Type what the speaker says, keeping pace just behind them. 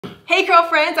Hey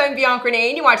girlfriends, I'm Bianca Renee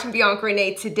and you're watching Bianca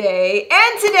Renee Today.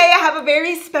 And today I have a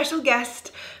very special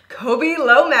guest, Koby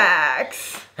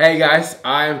Lomax. Hey guys,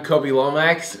 I'm Koby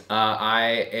Lomax.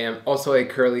 I am also a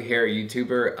curly hair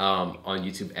YouTuber on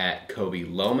YouTube at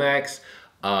Koby Lomax.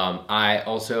 I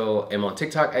also am on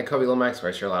TikTok at Koby Lomax,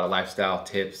 where I share a lot of lifestyle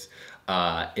tips.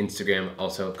 Instagram,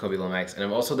 also Koby Lomax. And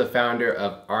I'm also the founder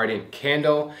of Ardent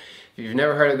Candle. If you've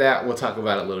never heard of that, we'll talk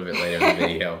about it a little bit later in the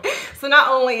video. So not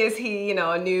only is he,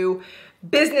 a new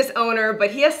business owner,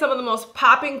 but he has some of the most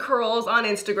popping curls on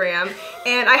Instagram.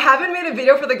 And I haven't made a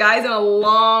video for the guys in a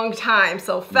long time.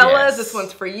 So fellas, Yes. This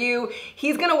one's for you.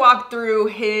 He's gonna walk through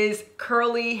his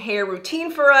curly hair routine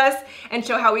for us and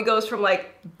show how he goes from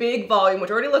like big volume,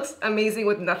 which already looks amazing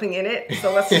with nothing in it.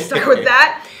 So let's just start with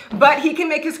that. But he can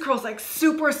make his curls like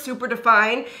super, super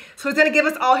defined. So he's gonna give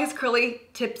us all his curly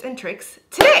tips and tricks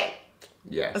today.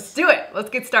 Yes. Let's do it.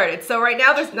 Let's get started. So right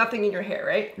now there's nothing in your hair,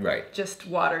 right? Right. Just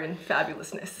water and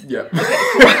fabulousness. Yep.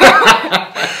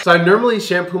 Okay. So I normally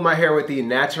shampoo my hair with the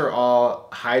NaturAll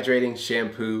hydrating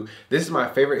shampoo. This is my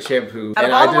favorite shampoo. Out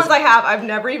of all the ones I have, I've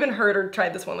never even heard or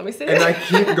tried this one. Let me see. And I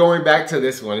keep going back to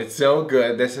this one. It's so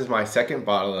good. This is my second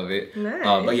bottle of it.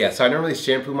 Nice. But yeah, so I normally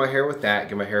shampoo my hair with that,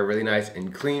 get my hair really nice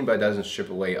and clean, but it doesn't strip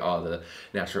away all the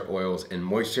natural oils and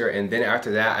moisture. And then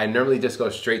after that, I normally just go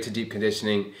straight to deep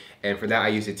conditioning. And for that, I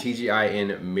use the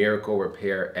TGIN Miracle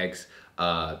Repair X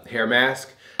hair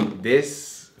mask.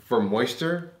 This, for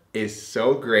moisture, is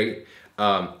so great.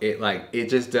 It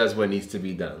just does what needs to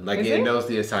be done. Like, it knows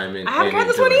the assignment. I haven't tried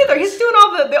this one either. He's doing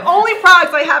all the only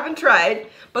products I haven't tried,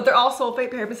 but they're all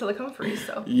sulfate, paraben, silicone free.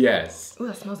 So yes. Ooh,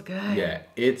 that smells good. Yeah,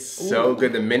 it's so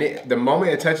good. The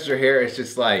moment it touches your hair, it's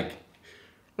just like.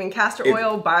 I mean, castor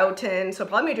oil, biotin, so it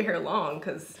probably made your hair long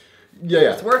because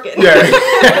it's working.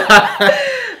 Yeah.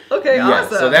 Okay,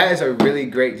 awesome. So that is a really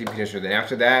great deep conditioner. Then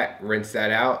after that, rinse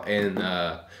that out, and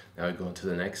now we go into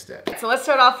the next step. So let's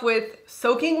start off with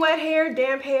soaking wet hair,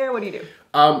 damp hair. What do you do?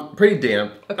 Pretty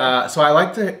damp. Okay. So I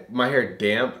like my hair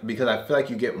damp because I feel like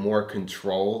you get more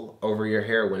control over your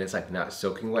hair when it's like not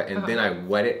soaking wet, and then I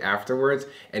wet it afterwards,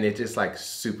 and it just like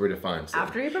super defines it.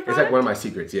 After you prepare It's like one of my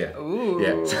secrets. Yeah. Ooh.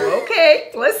 Yeah.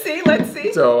 Okay. Let's see. Let's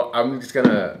see. So I'm just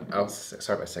gonna. I'll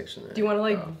start by section. Do you want to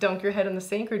like dunk your head in the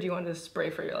sink, or do you want to spray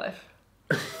for your life?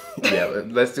 Yeah,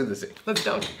 let's do the sink. Let's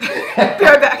dunk. Be right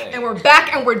back. And we're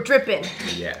back and we're dripping.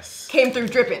 Yes. Came through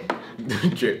dripping.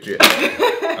 Drip, drip.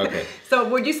 Okay. So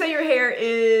would you say your hair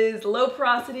is low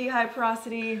porosity, high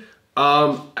porosity?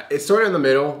 It's sort of in the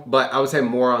middle, but I would say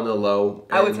more on the low.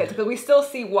 I would say, because we still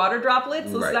see water droplets.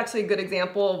 So this is Right. actually a good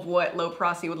example of what low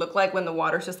porosity would look like when the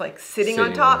water's just like sitting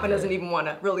on top and doesn't even want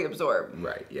to really absorb.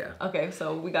 Right, yeah. Okay,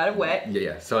 so we got it wet.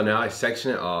 Yeah. So now I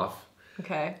section it off.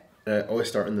 Okay. I always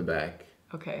start in the back.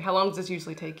 Okay, how long does this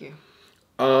usually take you?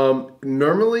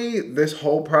 Normally this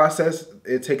whole process,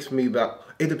 it takes me about,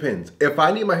 it depends. If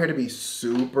I need my hair to be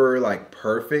super like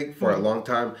perfect for a long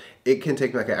time, it can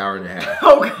take me like an hour and a half.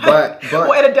 Oh God. But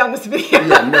we'll edit down this video.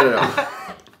 Yeah,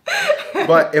 no.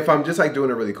 But if I'm just like doing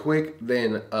it really quick,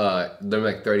 then they're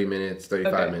like 30 minutes,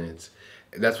 35 minutes.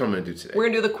 That's what I'm gonna do today. We're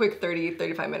gonna do the quick 30,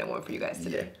 35 minute one for you guys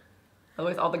today. Yeah.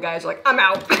 Otherwise all the guys are like, I'm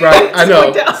out. Right, I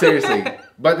know, seriously.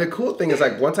 But the cool thing is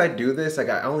like once I do this, like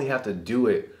I only have to do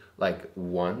it like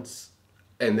once,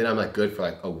 and then I'm like good for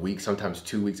like a week, sometimes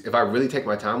 2 weeks. If I really take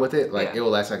my time with it, like it will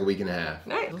last like a week and a half.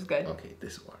 Nice, that was good. Okay,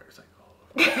 this water is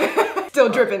like, Still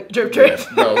dripping, drip, drip.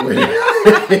 Yes, no,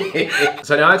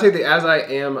 so now I take the As I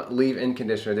Am leave-in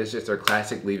conditioner. This is just their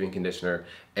classic leave-in conditioner,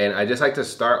 and I just like to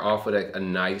start off with like a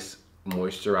nice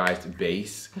moisturized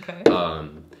base. Okay.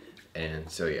 And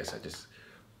so yes, I just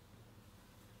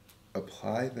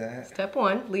apply that. Step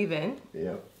one, leave in.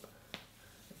 Yep.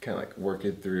 Kind of like work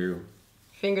it through.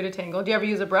 Finger to tangle. Do you ever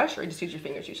use a brush or just use your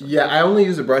fingers usually? Yeah, I only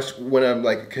use a brush when I'm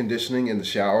like conditioning in the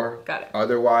shower. Got it.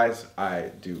 Otherwise,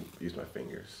 I do use my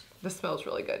fingers. This smells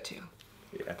really good too.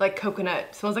 Yeah. Like coconut.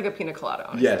 It smells like a pina colada,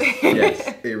 honestly. Yes,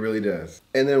 yes, it really does.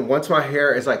 And then once my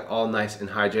hair is like all nice and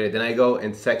hydrated, then I go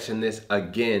and section this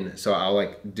again. So I'll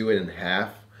like do it in half.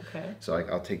 Okay. So like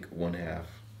I'll take one half.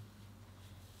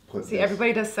 See,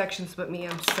 everybody does sections but me.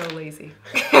 I'm so lazy.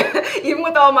 Even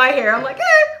with all my hair, I'm like,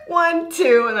 1,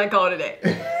 2, and I call it a day.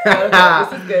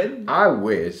 This is good. I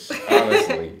wish,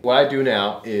 honestly. What I do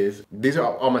now is, these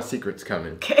are all my secrets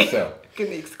coming. Okay. So, give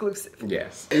me exclusive.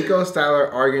 Yes. Eco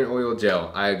Styler Argan Oil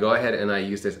Gel. I go ahead and I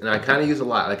use this, and I kind of use a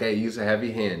lot. Like I use a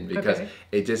heavy hand because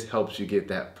it just helps you get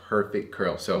that perfect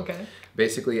curl. So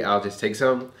basically, I'll just take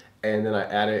some, and then I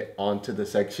add it onto the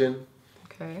section.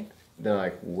 Okay. Then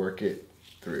I work it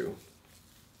through.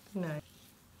 Nice.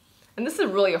 And this is a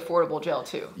really affordable gel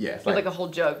too. Yeah. It's like a whole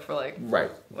jug for like,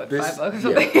 what, $5 or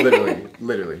something? Yeah,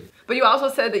 literally. But you also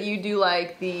said that you do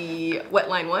like the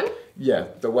wetline one. Yeah,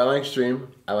 the wetline extreme.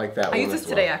 I like that one. I used this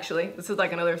today actually. This is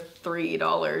like another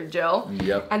 $3 gel.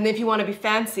 Yep. And if you want to be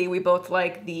fancy, we both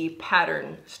like the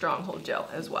pattern stronghold gel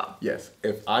as well. Yes.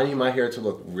 If I need my hair to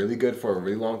look really good for a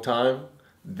really long time,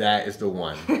 that is the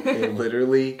one. It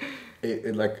literally,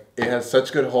 it has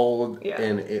such good hold,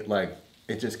 and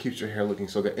it just keeps your hair looking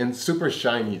so good and super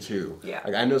shiny too. Yeah.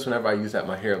 Like I notice whenever I use that,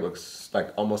 my hair looks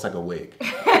like almost like a wig.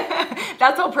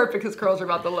 That's how perfect his curls are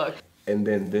about to look. And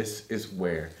then this is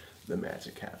where the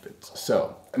magic happens.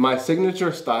 So my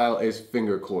signature style is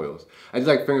finger coils. I just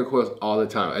like finger coils all the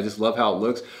time. I just love how it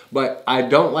looks, but I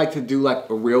don't like to do like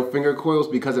real finger coils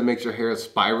because it makes your hair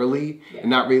spirally and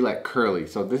not really like curly.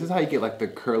 So this is how you get like the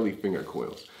curly finger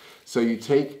coils. So you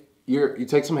take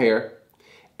some hair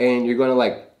and you're gonna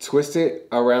like twist it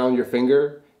around your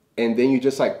finger, and then you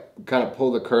just like kind of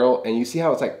pull the curl, and you see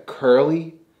how it's like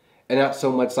curly and not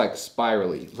so much like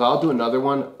spirally. So I'll do another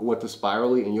one with the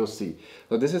spirally and you'll see.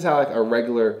 So this is how like a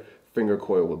regular finger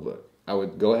coil would look. I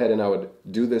would go ahead and I would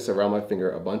do this around my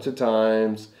finger a bunch of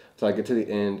times till I get to the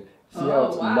end. See how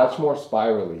it's much more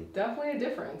spirally. Definitely a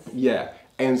difference. Yeah.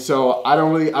 And so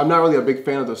I'm not really a big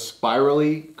fan of the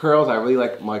spirally curls. I really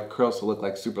like my curls to look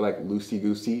like super like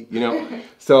loosey-goosey, you know?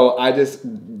 So I just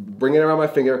bring it around my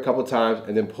finger a couple times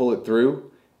and then pull it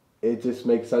through. It just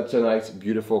makes such a nice,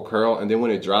 beautiful curl. And then when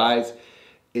it dries,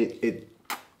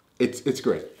 it's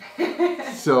great.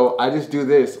 So I just do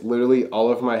this literally all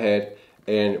over my head.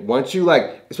 And once you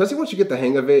especially once you get the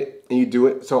hang of it and you do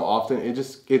it so often, it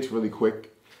just gets really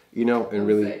quick, you know, and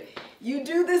really. You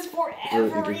do this for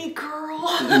every curl.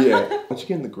 Yeah. Once you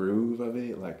get in the groove of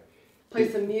it, like. Play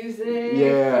some music.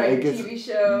 Yeah. It gets TV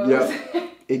shows. Yep.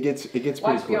 It gets pretty cool.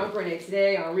 Watch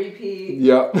BiancaReneeToday on repeat.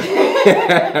 Yep.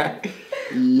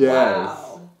 Yes.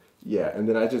 Wow. Yeah, and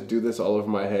then I just do this all over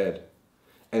my head.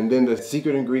 And then the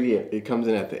secret ingredient, it comes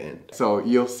in at the end. So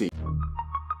you'll see.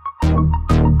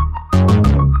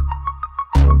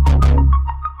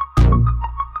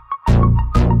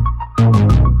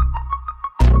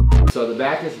 So the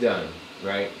back is done,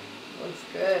 right? Looks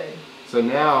good. So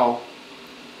now,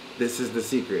 this is the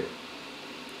secret.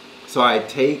 So I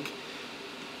take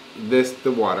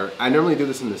the water. I normally do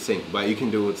this in the sink, but you can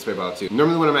do it with spray bottle too.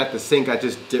 Normally when I'm at the sink, I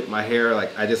just dip my hair,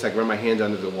 I just run my hands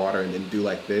under the water and then do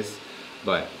like this.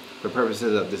 But for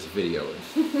purposes of this video.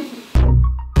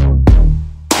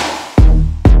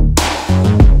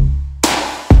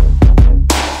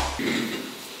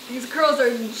 These curls are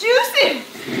juicy!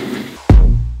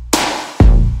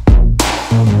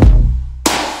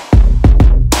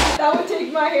 That would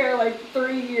take my hair like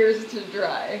 3 years to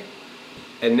dry.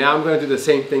 And now I'm going to do the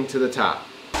same thing to the top.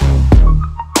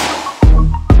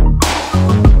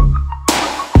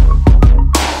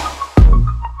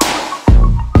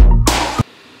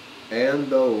 And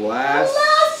the last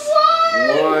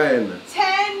one.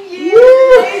 10 years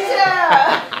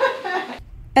later.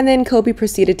 And then Koby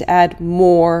proceeded to add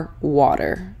more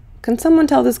water. Can someone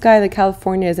tell this guy that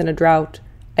California is in a drought?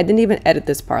 I didn't even edit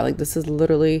this part. Like, this is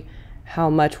literally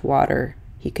how much water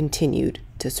he continued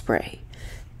to spray.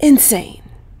 Insane.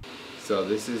 So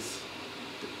this is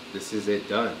it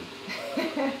done.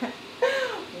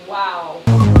 Wow.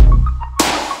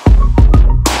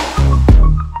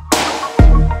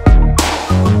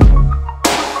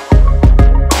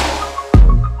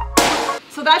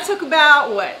 So that took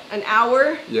about, what, an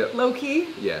hour? Yep. Low key?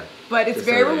 Yeah. But it's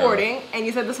very rewarding, and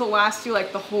you said this will last you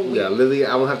like the whole week. Yeah, literally,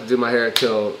 I won't have to do my hair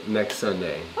until next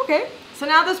Sunday. Okay. So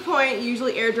now at this point, you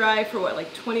usually air dry for what,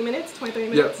 like 20 minutes, 20, 30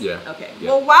 minutes? Yep, yeah. Okay. Yep.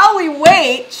 Well, while we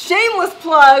wait, shameless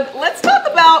plug, let's talk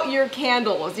about your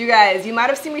candles. You guys, you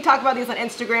might have seen me talk about these on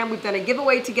Instagram. We've done a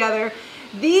giveaway together.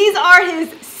 These are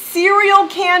his cereal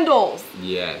candles.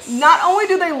 Yes. Not only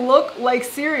do they look like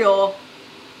cereal,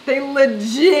 they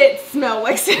legit smell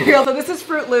like cereal. So this is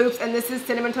Fruit Loops and this is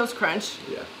Cinnamon Toast Crunch.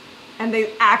 Yeah. And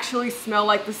they actually smell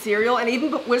like the cereal. And even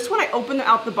just when I opened them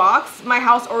out the box, my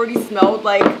house already smelled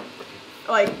like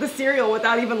the cereal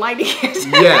without even lighting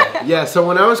it. Yeah. So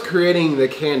when I was creating the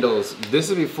candles, this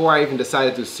is before I even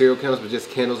decided to do cereal candles, but just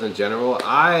candles in general.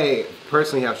 I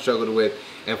personally have struggled with,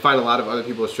 and find a lot of other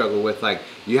people struggle with, like,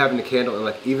 you having the candle and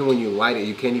like even when you light it,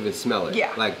 you can't even smell it.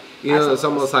 Yeah. Like, you know, it's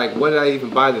almost like, what did I even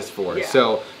buy this for? Yeah.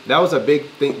 So that was a big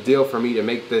deal for me to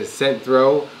make the scent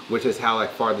throw, which is how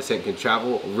like far the scent can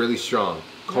travel, really strong,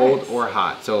 cold or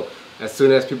hot. So as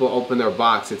soon as people open their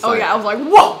box, it's yeah, I was like,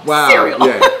 whoa, wow, cereal.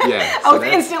 Yeah. I was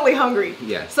instantly hungry.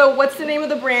 Yeah. So what's the name of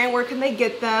the brand? Where can they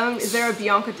get them? Is there a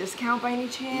Bianca discount by any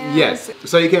chance? Yes.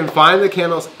 So you can find the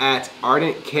candles at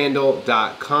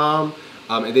ardentcandle.com.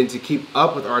 And then to keep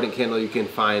up with Ardent Candle, you can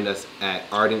find us at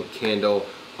Ardent Candle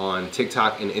on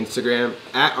TikTok and Instagram.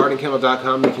 At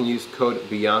ardentcandle.com, you can use code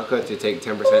Bianca to take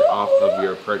 10% off of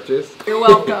your purchase. You're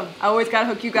welcome. I always gotta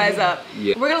hook you guys up.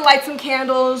 Yeah. We're gonna light some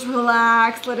candles,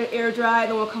 relax, let it air dry,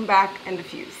 then we'll come back and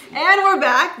diffuse. And we're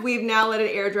back. We've now let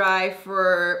it air dry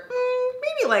for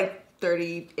maybe like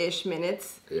 30-ish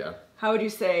minutes. Yeah. How would you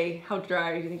say, how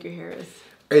dry do you think your hair is?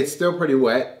 It's still pretty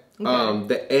wet. Okay.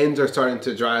 The ends are starting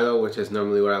to dry though, which is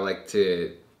normally what I like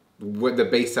to, what the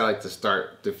base I like to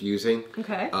start diffusing.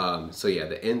 Okay. So yeah,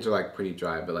 the ends are like pretty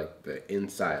dry, but like the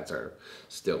insides are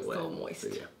still wet. Still moist. So,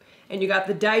 yeah. And you got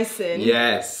the Dyson.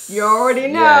 Yes. You already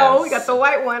know. Yes. We got the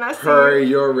white one. I see. Per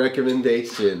your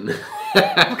recommendation.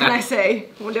 What can I say?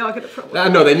 One day I'll get the pro.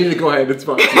 No, they need to go ahead and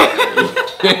sponsor.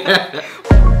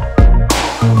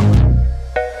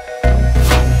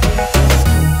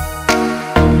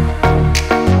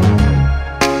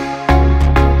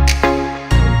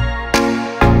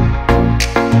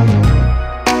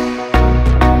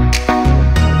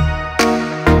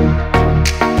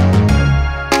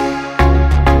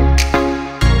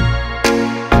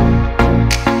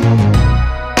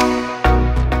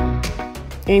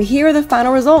 And here are the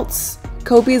final results.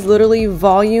 Koby's literally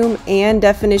volume and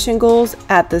definition goals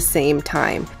at the same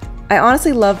time. I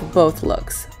honestly love both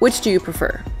looks. Which do you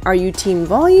prefer? Are you team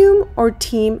volume or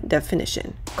team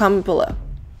definition? Comment below.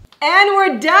 And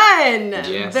we're done.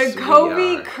 Yes, the we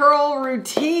Koby are. curl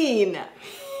routine.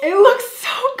 It looks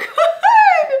so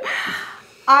good.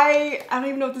 I don't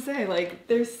even know what to say. Like,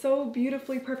 they're so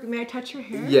beautifully perfect. May I touch your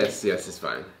hair? Yes, it's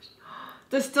fine.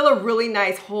 There's still a really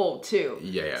nice hold too.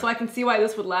 Yeah. So I can see why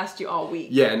this would last you all week.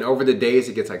 Yeah, and over the days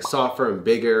it gets like softer and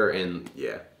bigger and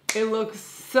yeah. It looks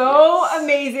so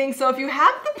amazing. So if you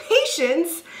have the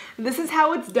patience, this is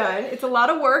how it's done. It's a lot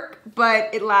of work,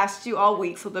 but it lasts you all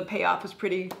week, so the payoff is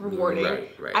pretty rewarding.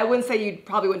 Right. I wouldn't say you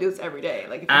probably wouldn't do this every day.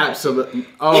 Like, if you Absolutely.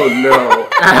 Oh no,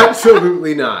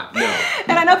 absolutely not. No.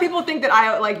 And I know people think that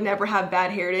I like never have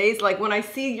bad hair days. Like when I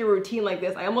see your routine like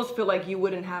this, I almost feel like you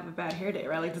wouldn't have a bad hair day,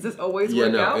 right? Like, does this always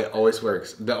work out? It always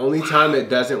works. The only time it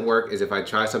doesn't work is if I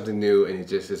try something new and it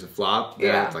just is a flop. Then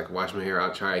Yeah. it's like, wash my hair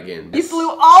out, try again. You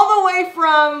flew all the way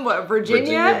from what,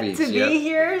 Virginia Beach, to be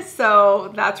here,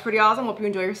 so that's pretty awesome. Hope you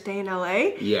enjoy your stay in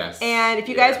LA. Yes. And if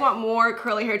you guys want more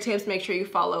curly hair tips, make sure you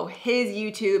follow his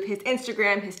YouTube, his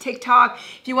Instagram, his TikTok.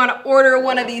 If you want to order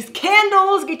one of these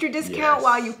candles, get your discount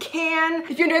while you can.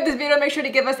 If you enjoyed this video, make sure to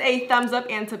give us a thumbs up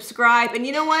and subscribe. And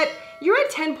you know what? You're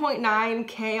at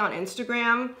 10.9K on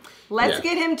Instagram. Let's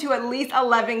get him to at least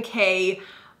 11K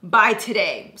by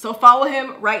today. So follow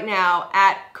him right now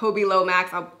at Koby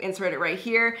Lomax. I'll insert it right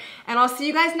here. And I'll see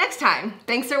you guys next time.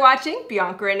 Thanks for watching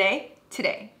BiancaRenee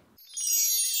Today.